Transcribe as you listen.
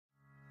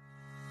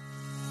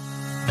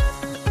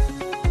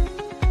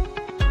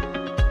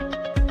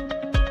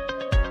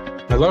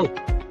Hello.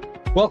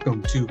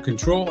 Welcome to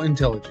Control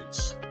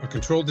Intelligence, a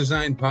control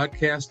design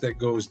podcast that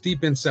goes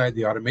deep inside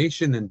the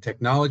automation and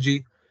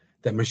technology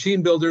that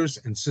machine builders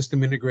and system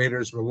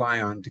integrators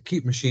rely on to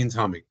keep machines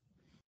humming.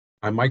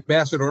 I'm Mike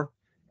Bacidore,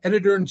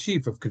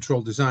 Editor-in-Chief of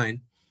Control Design,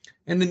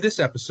 and in this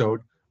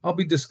episode, I'll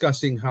be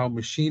discussing how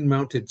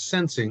machine-mounted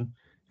sensing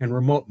and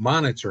remote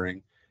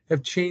monitoring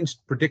have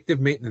changed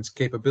predictive maintenance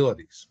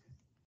capabilities.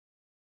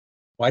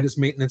 Why does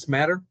maintenance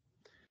matter?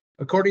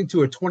 According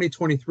to a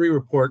 2023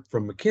 report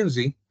from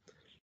McKinsey,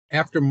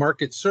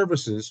 aftermarket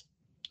services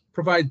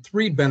provide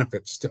three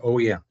benefits to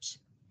OEMs.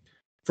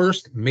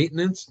 First,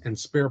 maintenance and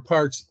spare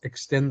parts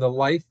extend the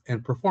life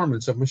and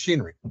performance of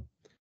machinery.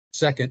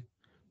 Second,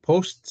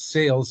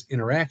 post-sales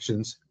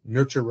interactions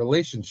nurture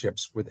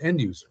relationships with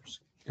end users.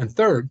 And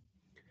third,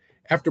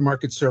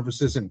 aftermarket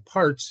services and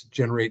parts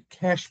generate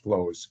cash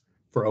flows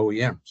for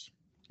OEMs.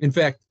 In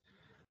fact,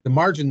 the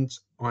margins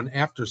on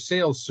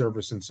after-sales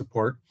service and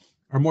support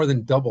are more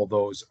than double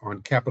those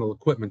on capital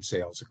equipment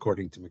sales,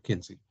 according to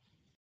McKinsey.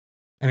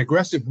 And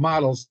aggressive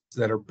models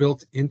that are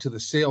built into the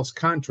sales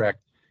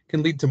contract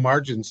can lead to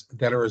margins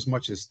that are as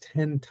much as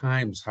 10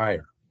 times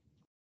higher.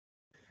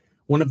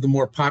 One of the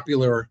more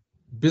popular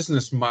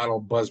business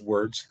model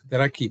buzzwords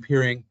that I keep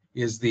hearing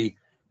is the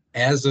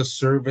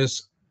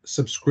as-a-service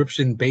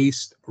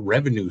subscription-based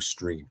revenue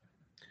stream.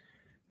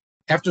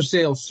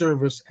 After-sales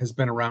service has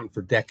been around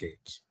for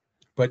decades,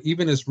 but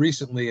even as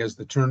recently as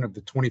the turn of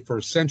the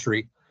 21st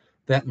century,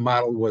 that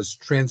model was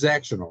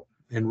transactional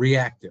and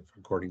reactive,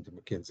 according to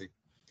McKinsey.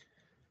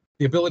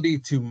 The ability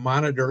to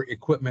monitor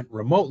equipment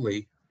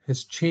remotely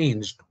has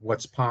changed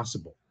what's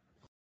possible.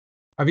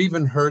 I've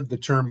even heard the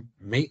term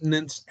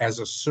maintenance as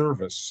a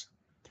service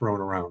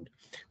thrown around,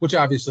 which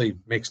obviously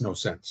makes no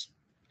sense.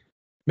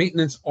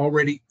 Maintenance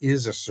already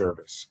is a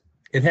service.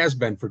 It has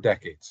been for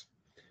decades.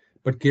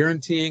 But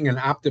guaranteeing and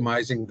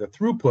optimizing the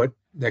throughput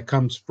that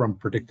comes from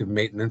predictive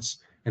maintenance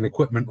and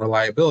equipment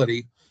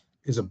reliability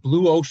is a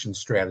blue ocean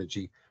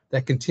strategy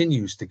that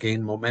continues to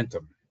gain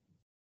momentum.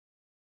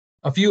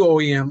 A few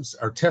OEMs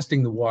are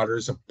testing the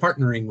waters of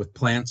partnering with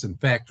plants and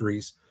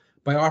factories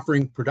by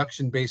offering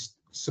production-based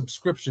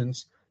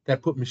subscriptions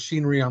that put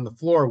machinery on the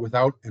floor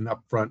without an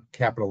upfront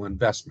capital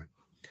investment.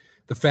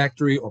 The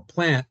factory or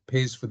plant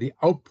pays for the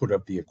output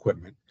of the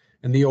equipment,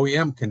 and the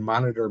OEM can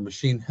monitor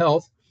machine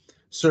health,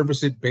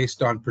 service it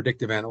based on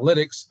predictive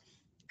analytics,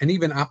 and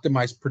even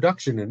optimize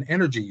production and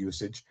energy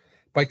usage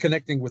by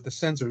connecting with the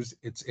sensors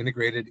it's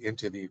integrated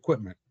into the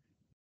equipment.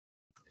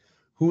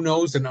 Who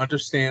knows and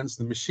understands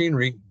the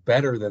machinery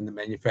better than the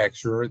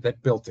manufacturer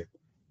that built it?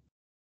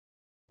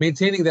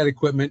 Maintaining that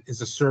equipment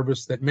is a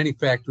service that many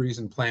factories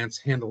and plants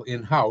handle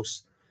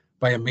in-house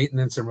by a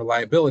maintenance and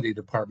reliability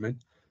department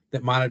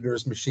that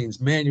monitors machines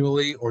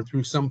manually or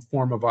through some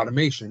form of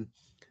automation,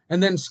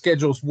 and then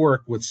schedules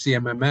work with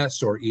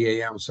CMMS or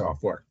EAM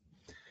software.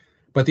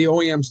 But the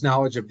OEM's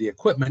knowledge of the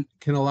equipment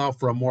can allow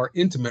for a more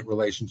intimate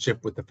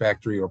relationship with the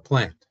factory or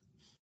plant.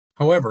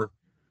 However,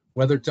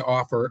 whether to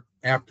offer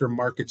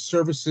aftermarket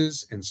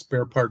services and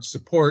spare parts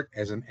support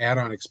as an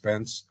add-on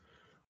expense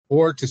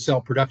or to sell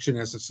production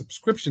as a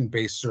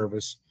subscription-based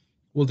service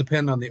will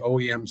depend on the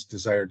OEM's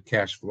desired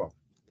cash flow.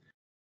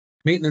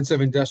 Maintenance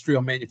of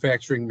industrial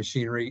manufacturing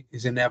machinery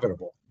is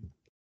inevitable.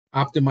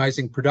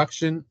 Optimizing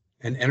production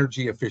and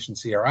energy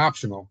efficiency are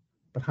optional,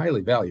 but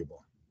highly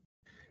valuable.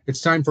 It's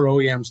time for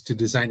OEMs to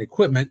design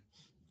equipment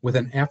with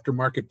an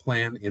aftermarket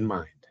plan in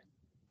mind.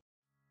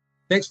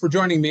 Thanks for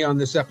joining me on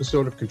this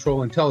episode of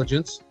Control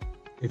Intelligence.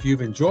 If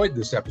you've enjoyed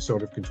this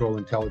episode of Control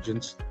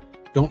Intelligence,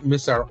 don't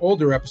miss our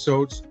older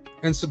episodes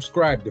and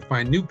subscribe to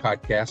find new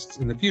podcasts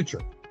in the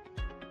future.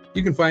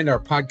 You can find our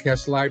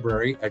podcast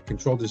library at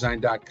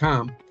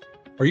controldesign.com,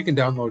 or you can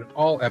download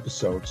all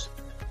episodes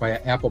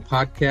via Apple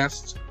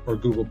Podcasts or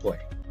Google Play.